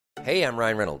Hey, I'm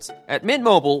Ryan Reynolds. At Mint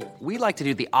Mobile, we like to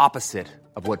do the opposite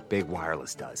of what Big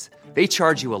Wireless does. They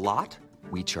charge you a lot,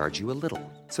 we charge you a little.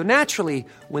 So naturally,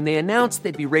 when they announced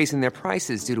they'd be raising their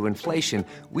prices due to inflation,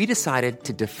 we decided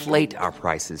to deflate our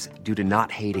prices due to not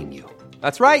hating you.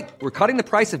 That's right. We're cutting the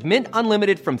price of Mint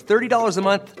Unlimited from $30 a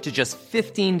month to just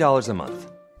 $15 a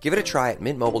month. Give it a try at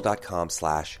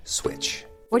mintmobile.com/switch.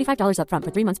 $45 up front for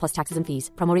 3 months plus taxes and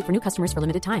fees. Promo rate for new customers for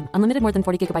limited time. Unlimited more than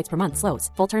 40 gigabytes per month. Slows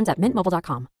full terms at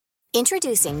mintmobile.com.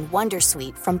 Introducing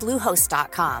Wondersuite from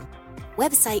Bluehost.com.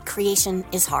 Website creation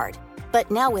is hard, but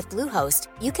now with Bluehost,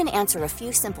 you can answer a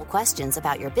few simple questions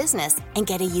about your business and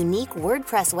get a unique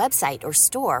WordPress website or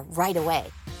store right away.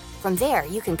 From there,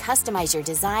 you can customize your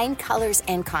design, colors,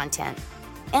 and content.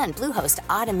 And Bluehost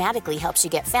automatically helps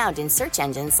you get found in search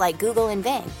engines like Google and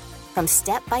Bing. From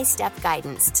step-by-step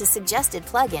guidance to suggested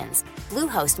plugins,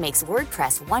 Bluehost makes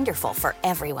WordPress wonderful for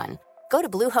everyone. Go to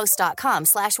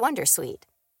bluehost.com/wondersuite.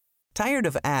 Tired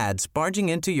of ads barging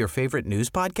into your favorite news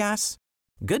podcasts?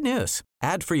 Good news.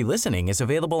 Ad-free listening is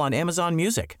available on Amazon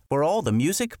Music for all the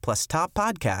music plus top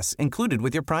podcasts included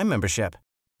with your Prime membership.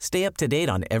 Stay up to date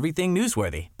on everything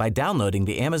newsworthy by downloading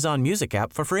the Amazon Music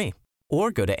app for free or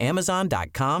go to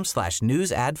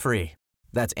amazon.com/news ad free.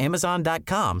 That's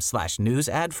amazon.com/news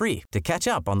ad free to catch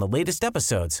up on the latest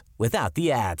episodes without the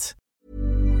ads.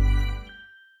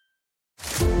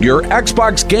 Your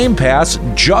Xbox Game Pass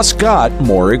just got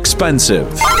more expensive.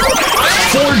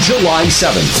 For July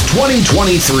 7th,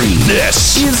 2023,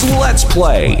 this is Let's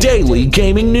Play Daily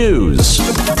Gaming News.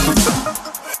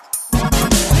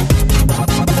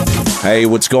 Hey,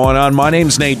 what's going on? My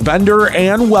name's Nate Bender,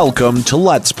 and welcome to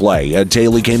Let's Play, a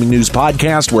daily gaming news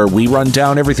podcast where we run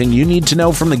down everything you need to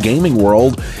know from the gaming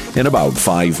world in about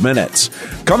 5 minutes.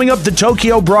 Coming up, the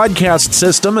Tokyo Broadcast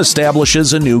System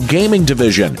establishes a new gaming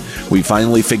division. We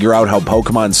finally figure out how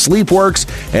Pokemon Sleep works,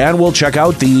 and we'll check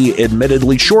out the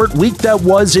admittedly short week that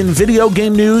was in video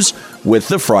game news with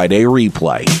the Friday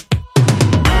replay.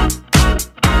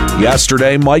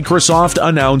 Yesterday, Microsoft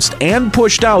announced and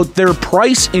pushed out their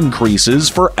price increases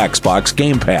for Xbox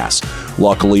Game Pass.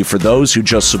 Luckily for those who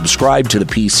just subscribe to the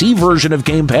PC version of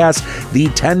Game Pass, the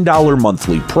 $10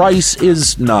 monthly price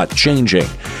is not changing.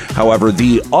 However,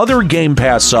 the other Game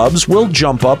Pass subs will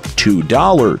jump up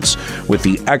 $2, with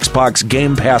the Xbox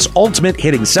Game Pass Ultimate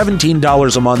hitting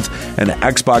 $17 a month and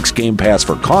Xbox Game Pass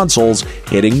for consoles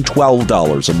hitting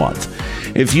 $12 a month.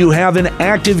 If you have an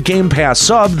active Game Pass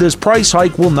sub, this price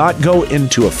hike will not go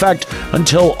into effect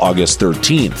until August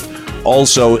 13th.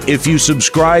 Also, if you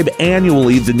subscribe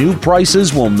annually, the new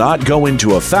prices will not go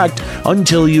into effect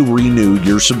until you renew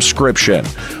your subscription.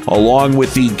 Along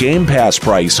with the Game Pass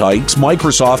price hikes,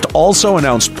 Microsoft also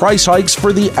announced price hikes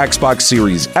for the Xbox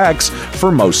Series X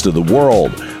for most of the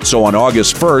world. So on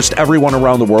August 1st, everyone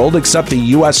around the world except the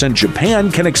US and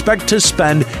Japan can expect to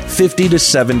spend $50 to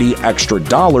 $70 extra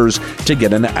to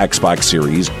get an Xbox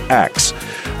Series X.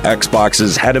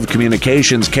 Xbox's head of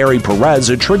communications, Carrie Perez,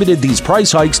 attributed these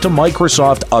price hikes to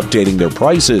Microsoft updating their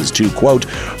prices to, quote,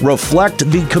 reflect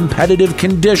the competitive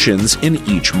conditions in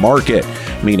each market,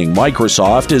 meaning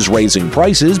Microsoft is raising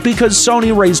prices because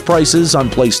Sony raised prices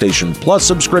on PlayStation Plus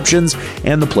subscriptions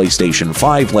and the PlayStation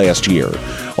 5 last year.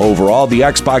 Overall, the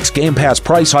Xbox Game Pass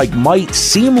price hike might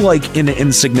seem like an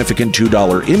insignificant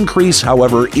 $2 increase.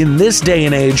 However, in this day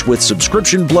and age with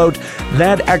subscription bloat,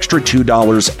 that extra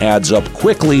 $2 adds up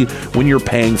quickly when you're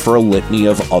paying for a litany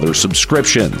of other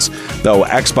subscriptions. Though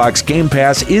Xbox Game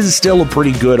Pass is still a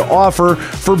pretty good offer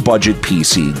for budget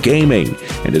PC gaming,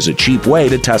 and is a cheap way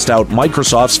to test out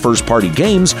Microsoft's first-party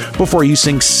games before you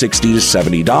sink $60 to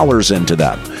 $70 into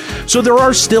them. So there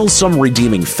are still some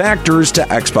redeeming factors to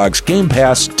Xbox Game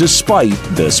Pass despite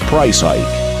this price hike.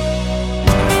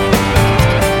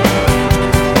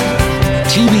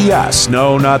 TBS,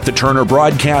 no, not the Turner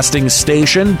Broadcasting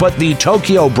Station, but the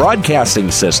Tokyo Broadcasting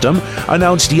System,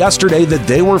 announced yesterday that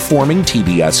they were forming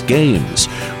TBS Games,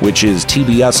 which is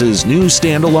TBS's new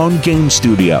standalone game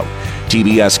studio.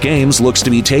 TBS Games looks to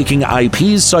be taking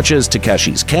IPs such as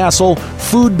Takeshi's Castle,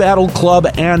 Food Battle Club,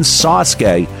 and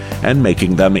Sasuke, and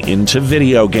making them into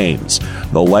video games.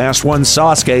 The last one,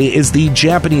 Sasuke, is the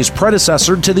Japanese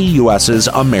predecessor to the US's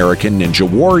American Ninja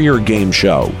Warrior game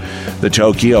show. The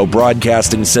Tokyo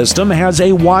Broadcasting System has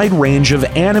a wide range of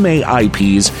anime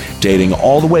IPs dating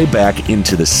all the way back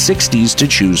into the 60s to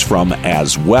choose from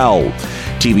as well.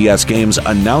 TBS Games'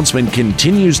 announcement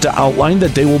continues to outline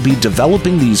that they will be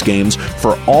developing these games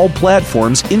for all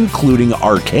platforms, including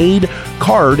arcade,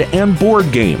 card, and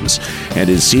board games, and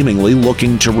is seemingly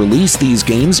looking to release these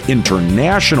games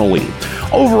internationally.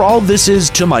 Overall, this is,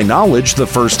 to my knowledge, the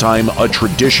first time a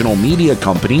traditional media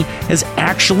company has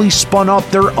actually spun up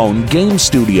their own game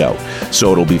studio.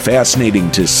 So it'll be fascinating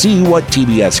to see what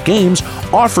TBS Games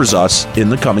offers us in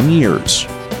the coming years.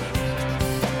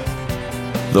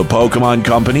 The Pokemon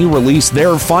Company released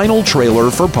their final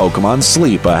trailer for Pokemon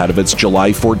Sleep ahead of its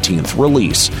July 14th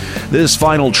release. This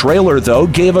final trailer, though,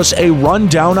 gave us a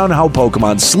rundown on how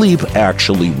Pokemon Sleep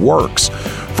actually works.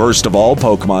 First of all,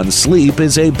 Pokemon Sleep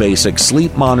is a basic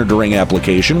sleep monitoring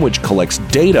application which collects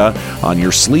data on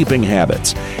your sleeping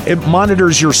habits. It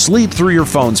monitors your sleep through your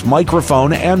phone's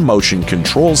microphone and motion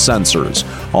control sensors,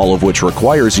 all of which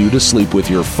requires you to sleep with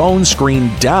your phone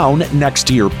screen down next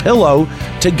to your pillow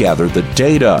to gather the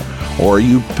data. Or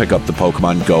you pick up the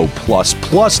Pokemon Go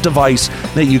Plus device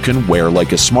that you can wear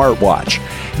like a smartwatch.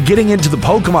 Getting into the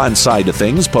Pokemon side of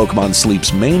things, Pokemon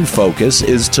Sleep's main focus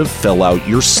is to fill out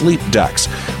your sleep decks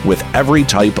with every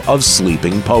type of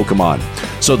sleeping Pokemon.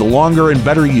 So the longer and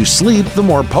better you sleep, the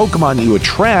more Pokemon you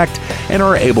attract and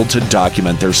are able to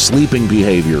document their sleeping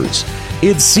behaviors.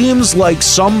 It seems like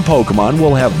some Pokemon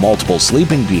will have multiple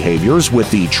sleeping behaviors, with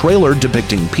the trailer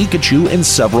depicting Pikachu in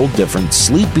several different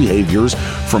sleep behaviors,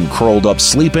 from curled up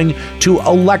sleeping to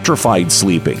electrified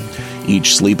sleeping.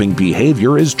 Each sleeping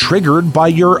behavior is triggered by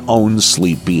your own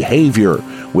sleep behavior,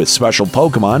 with special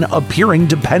Pokemon appearing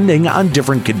depending on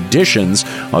different conditions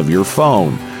of your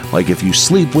phone, like if you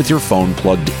sleep with your phone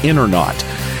plugged in or not.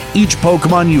 Each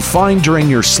Pokemon you find during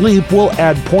your sleep will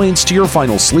add points to your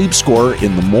final sleep score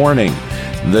in the morning.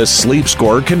 This sleep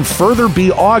score can further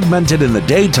be augmented in the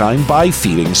daytime by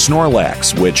feeding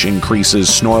Snorlax, which increases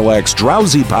Snorlax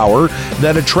drowsy power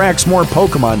that attracts more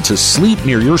Pokemon to sleep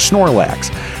near your Snorlax.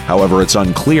 However, it's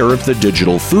unclear if the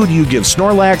digital food you give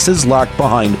Snorlax is locked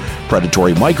behind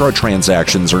predatory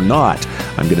microtransactions or not.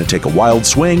 I'm going to take a wild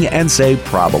swing and say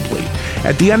probably.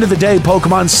 At the end of the day,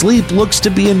 Pokemon Sleep looks to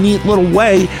be a neat little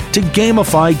way to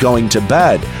gamify going to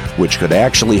bed, which could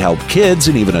actually help kids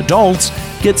and even adults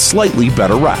get slightly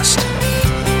better rest.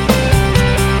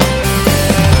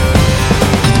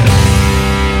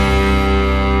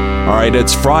 All right,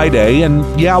 it's Friday,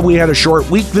 and yeah, we had a short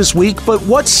week this week, but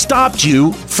what stopped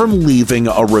you from leaving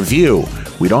a review?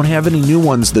 We don't have any new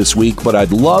ones this week, but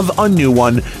I'd love a new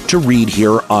one to read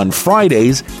here on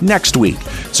Fridays next week.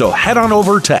 So head on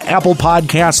over to Apple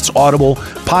Podcasts, Audible,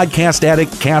 Podcast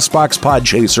Addict, CastBox,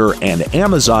 Podchaser, and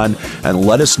Amazon, and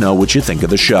let us know what you think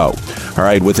of the show. All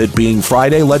right, with it being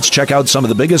Friday, let's check out some of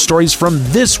the biggest stories from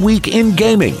this week in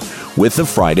gaming with the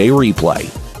Friday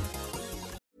Replay.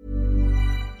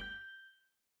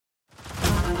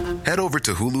 Head over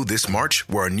to Hulu this March,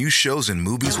 where our new shows and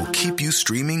movies will keep you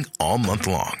streaming all month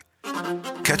long.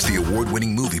 Catch the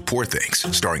award-winning movie Poor Things,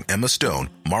 starring Emma Stone,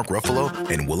 Mark Ruffalo,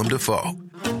 and Willem Dafoe.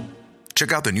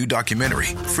 Check out the new documentary,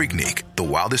 Freaknik, The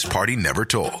Wildest Party Never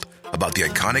Told, about the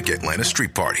iconic Atlanta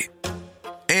Street Party.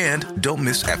 And don't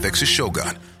miss FX's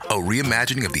Shogun, a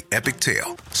reimagining of the epic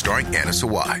tale, starring Anna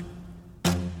Sawai.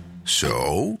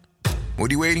 So, what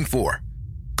are you waiting for?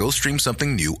 Go stream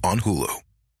something new on Hulu.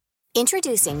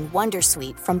 Introducing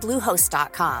Wondersuite from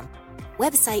Bluehost.com.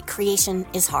 Website creation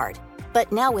is hard,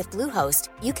 but now with Bluehost,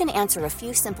 you can answer a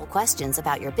few simple questions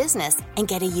about your business and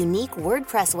get a unique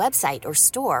WordPress website or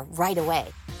store right away.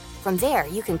 From there,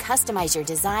 you can customize your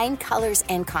design, colors,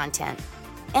 and content.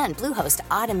 And Bluehost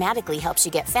automatically helps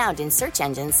you get found in search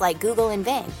engines like Google and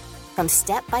Bing. From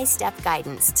step-by-step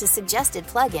guidance to suggested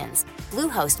plugins,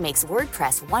 Bluehost makes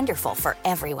WordPress wonderful for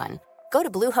everyone. Go to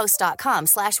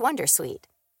Bluehost.com/Wondersuite.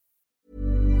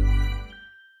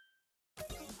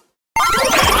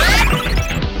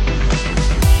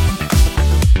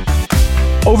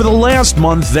 Over the last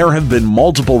month, there have been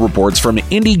multiple reports from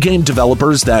indie game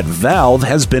developers that Valve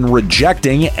has been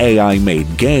rejecting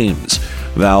AI-made games.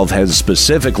 Valve has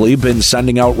specifically been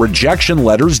sending out rejection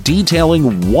letters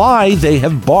detailing why they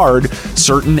have barred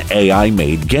certain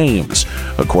AI-made games.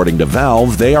 According to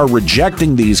Valve, they are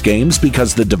rejecting these games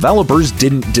because the developers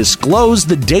didn't disclose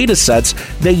the datasets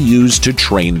they used to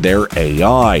train their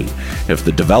AI. If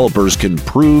the developers can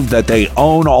prove that they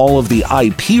own all of the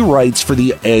IP rights for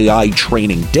the AI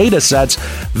training datasets,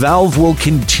 Valve will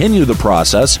continue the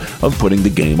process of putting the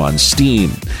game on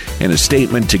Steam. In a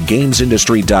statement to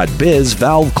GamesIndustry.biz,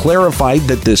 Valve clarified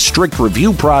that this strict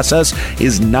review process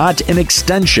is not an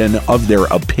extension of their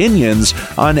opinions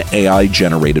on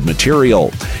AI-generated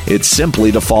material. It's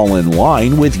simply to fall in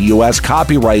line with U.S.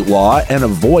 copyright law and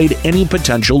avoid any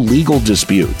potential legal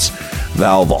disputes.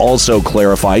 Valve also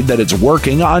clarified that it's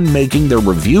working on making their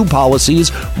review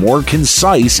policies more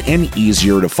concise and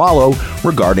easier to follow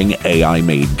regarding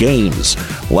AI-made games.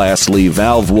 Lastly,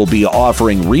 Valve will be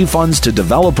offering refunds to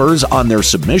developers on their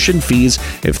submission fees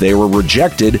if they were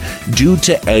rejected due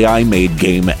to AI-made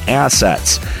game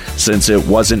assets, since it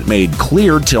wasn't made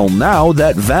clear till now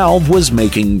that Valve was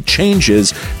making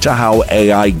changes to how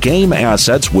AI game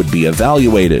assets would be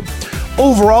evaluated.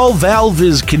 Overall, Valve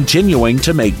is continuing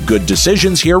to make good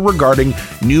decisions here regarding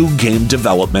new game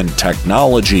development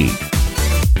technology.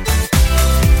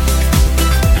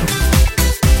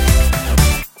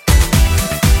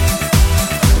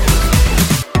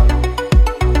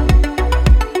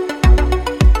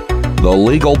 The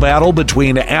legal battle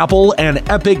between Apple and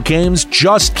Epic Games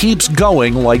just keeps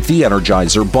going like the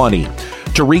Energizer Bunny.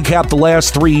 To recap the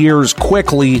last 3 years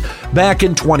quickly, back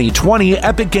in 2020,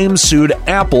 Epic Games sued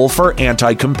Apple for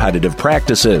anti-competitive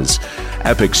practices.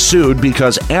 Epic sued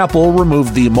because Apple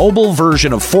removed the mobile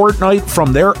version of Fortnite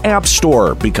from their App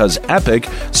Store because Epic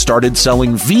started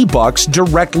selling V-Bucks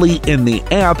directly in the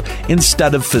app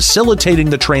instead of facilitating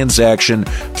the transaction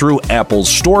through Apple's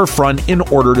storefront in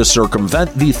order to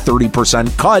circumvent the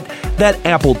 30% cut that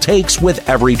Apple takes with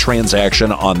every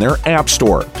transaction on their App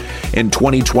Store. In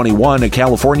 2021, a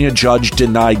California judge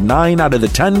denied 9 out of the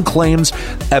 10 claims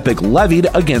Epic levied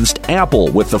against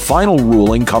Apple, with the final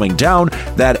ruling coming down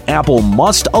that Apple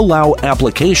must allow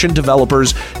application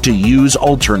developers to use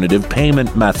alternative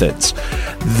payment methods.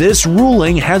 This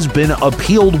ruling has been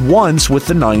appealed once with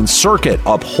the Ninth Circuit,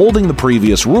 upholding the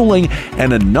previous ruling,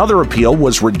 and another appeal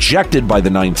was rejected by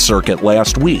the Ninth Circuit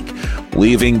last week,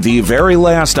 leaving the very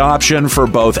last option for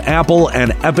both Apple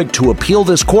and Epic to appeal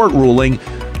this court ruling,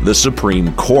 the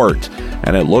Supreme Court.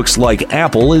 And it looks like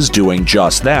Apple is doing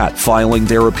just that, filing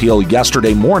their appeal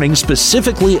yesterday morning,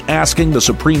 specifically asking the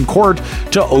Supreme Court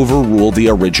to overrule the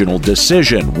original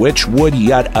decision, which would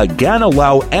yet again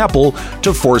allow Apple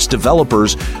to force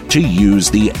developers to use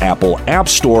the Apple App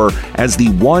Store as the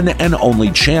one and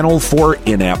only channel for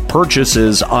in-app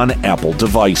purchases on Apple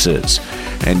devices.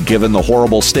 And given the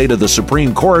horrible state of the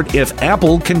Supreme Court, if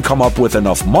Apple can come up with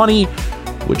enough money,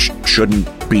 which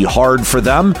shouldn't be hard for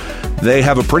them, they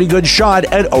have a pretty good shot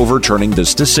at overturning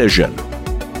this decision.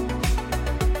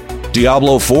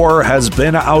 Diablo 4 has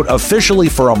been out officially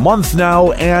for a month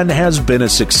now and has been a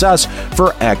success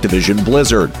for Activision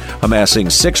Blizzard, amassing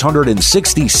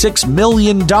 $666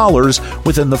 million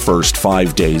within the first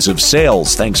 5 days of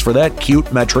sales. Thanks for that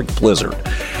cute metric, Blizzard.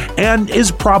 And is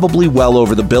probably well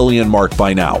over the billion mark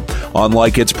by now.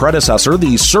 Unlike its predecessor,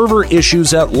 the server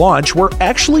issues at launch were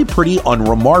actually pretty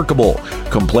unremarkable.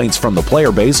 Complaints from the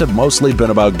player base have mostly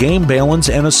been about game balance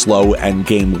and a slow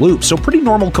endgame loop, so pretty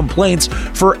normal complaints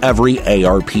for every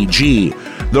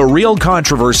ARPG. The real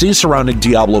controversy surrounding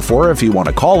Diablo 4, if you want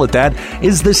to call it that,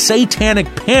 is the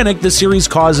satanic panic the series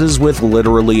causes with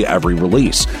literally every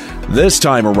release. This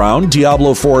time around,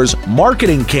 Diablo 4's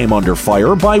marketing came under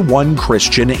fire by one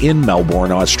Christian in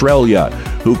Melbourne, Australia,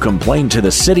 who complained to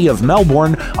the city of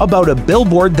Melbourne about a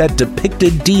billboard that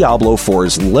depicted Diablo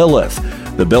 4's Lilith.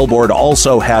 The billboard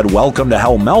also had Welcome to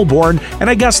Hell Melbourne, and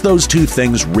I guess those two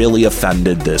things really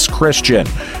offended this Christian,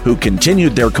 who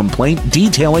continued their complaint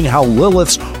detailing how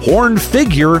Lilith's horned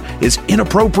figure is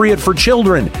inappropriate for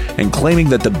children and claiming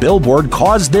that the billboard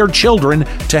caused their children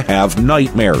to have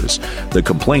nightmares. The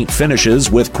complaint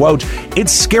finishes with, quote,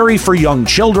 "It's scary for young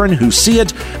children who see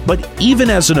it, but even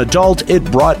as an adult, it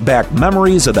brought back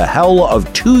memories of the hell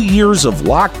of 2 years of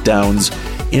lockdowns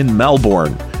in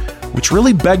Melbourne." Which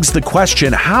really begs the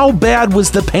question, how bad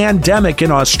was the pandemic in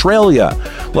Australia?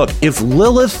 Look, if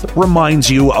Lilith reminds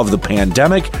you of the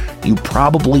pandemic, you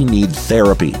probably need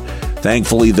therapy.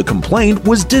 Thankfully, the complaint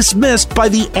was dismissed by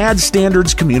the Ad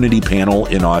Standards Community Panel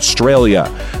in Australia.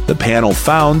 The panel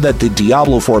found that the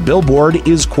Diablo 4 billboard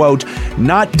is, quote,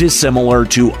 "not dissimilar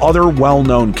to other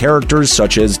well-known characters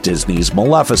such as Disney's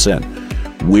Maleficent."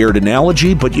 Weird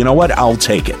analogy, but you know what? I'll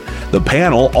take it. The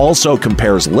panel also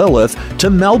compares Lilith to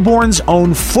Melbourne's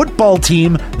own football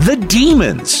team, the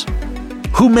Demons,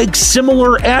 who make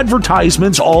similar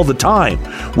advertisements all the time,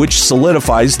 which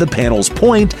solidifies the panel's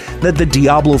point that the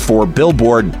Diablo 4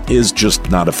 billboard is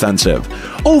just not offensive.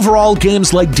 Overall,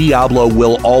 games like Diablo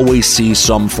will always see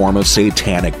some form of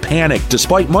satanic panic,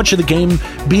 despite much of the game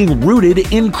being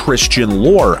rooted in Christian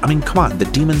lore. I mean, come on, the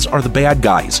demons are the bad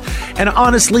guys. And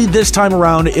honestly, this time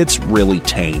around, it's really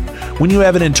tame. When you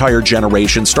have an entire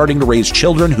generation starting to raise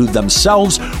children who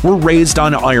themselves were raised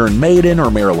on Iron Maiden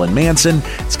or Marilyn Manson,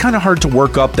 it's kind of hard to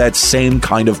work up that same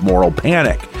kind of moral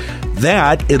panic.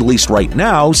 That, at least right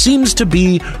now, seems to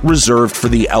be reserved for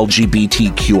the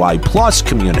LGBTQI+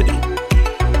 community.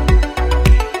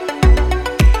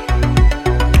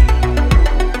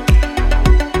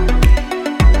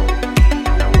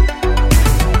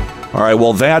 All right,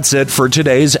 well, that's it for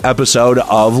today's episode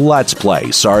of Let's Play.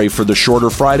 Sorry for the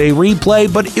shorter Friday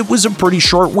replay, but it was a pretty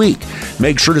short week.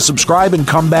 Make sure to subscribe and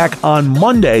come back on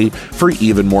Monday for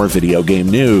even more video game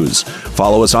news.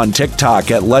 Follow us on TikTok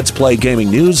at Let's Play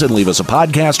Gaming News and leave us a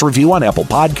podcast review on Apple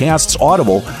Podcasts,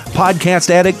 Audible,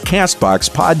 Podcast Addict, CastBox,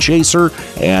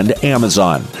 Podchaser, and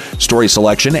Amazon. Story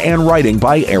selection and writing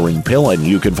by Aaron Pillen.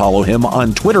 You can follow him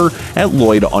on Twitter at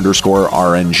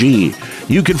Lloyd_RNG.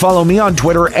 You can follow me on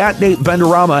Twitter at Nate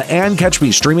Benderama and catch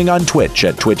me streaming on Twitch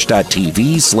at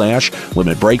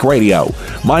twitch.tv/Limit Break Radio.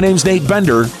 My name's Nate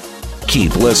Bender.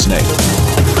 Keep listening.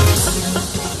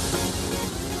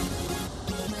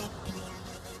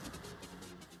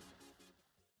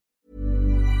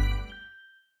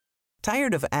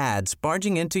 Tired of ads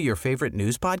barging into your favorite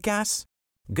news podcasts?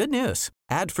 Good news.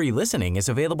 Ad-free listening is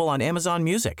available on Amazon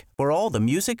Music for all the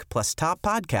music plus top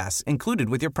podcasts included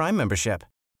with your Prime membership.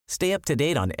 Stay up to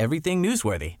date on everything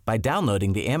newsworthy by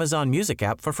downloading the Amazon Music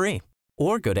app for free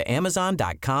or go to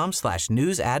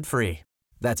amazon.com/news ad free.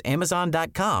 That's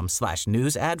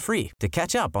amazon.com/news ad free to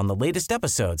catch up on the latest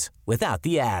episodes without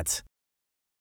the ads.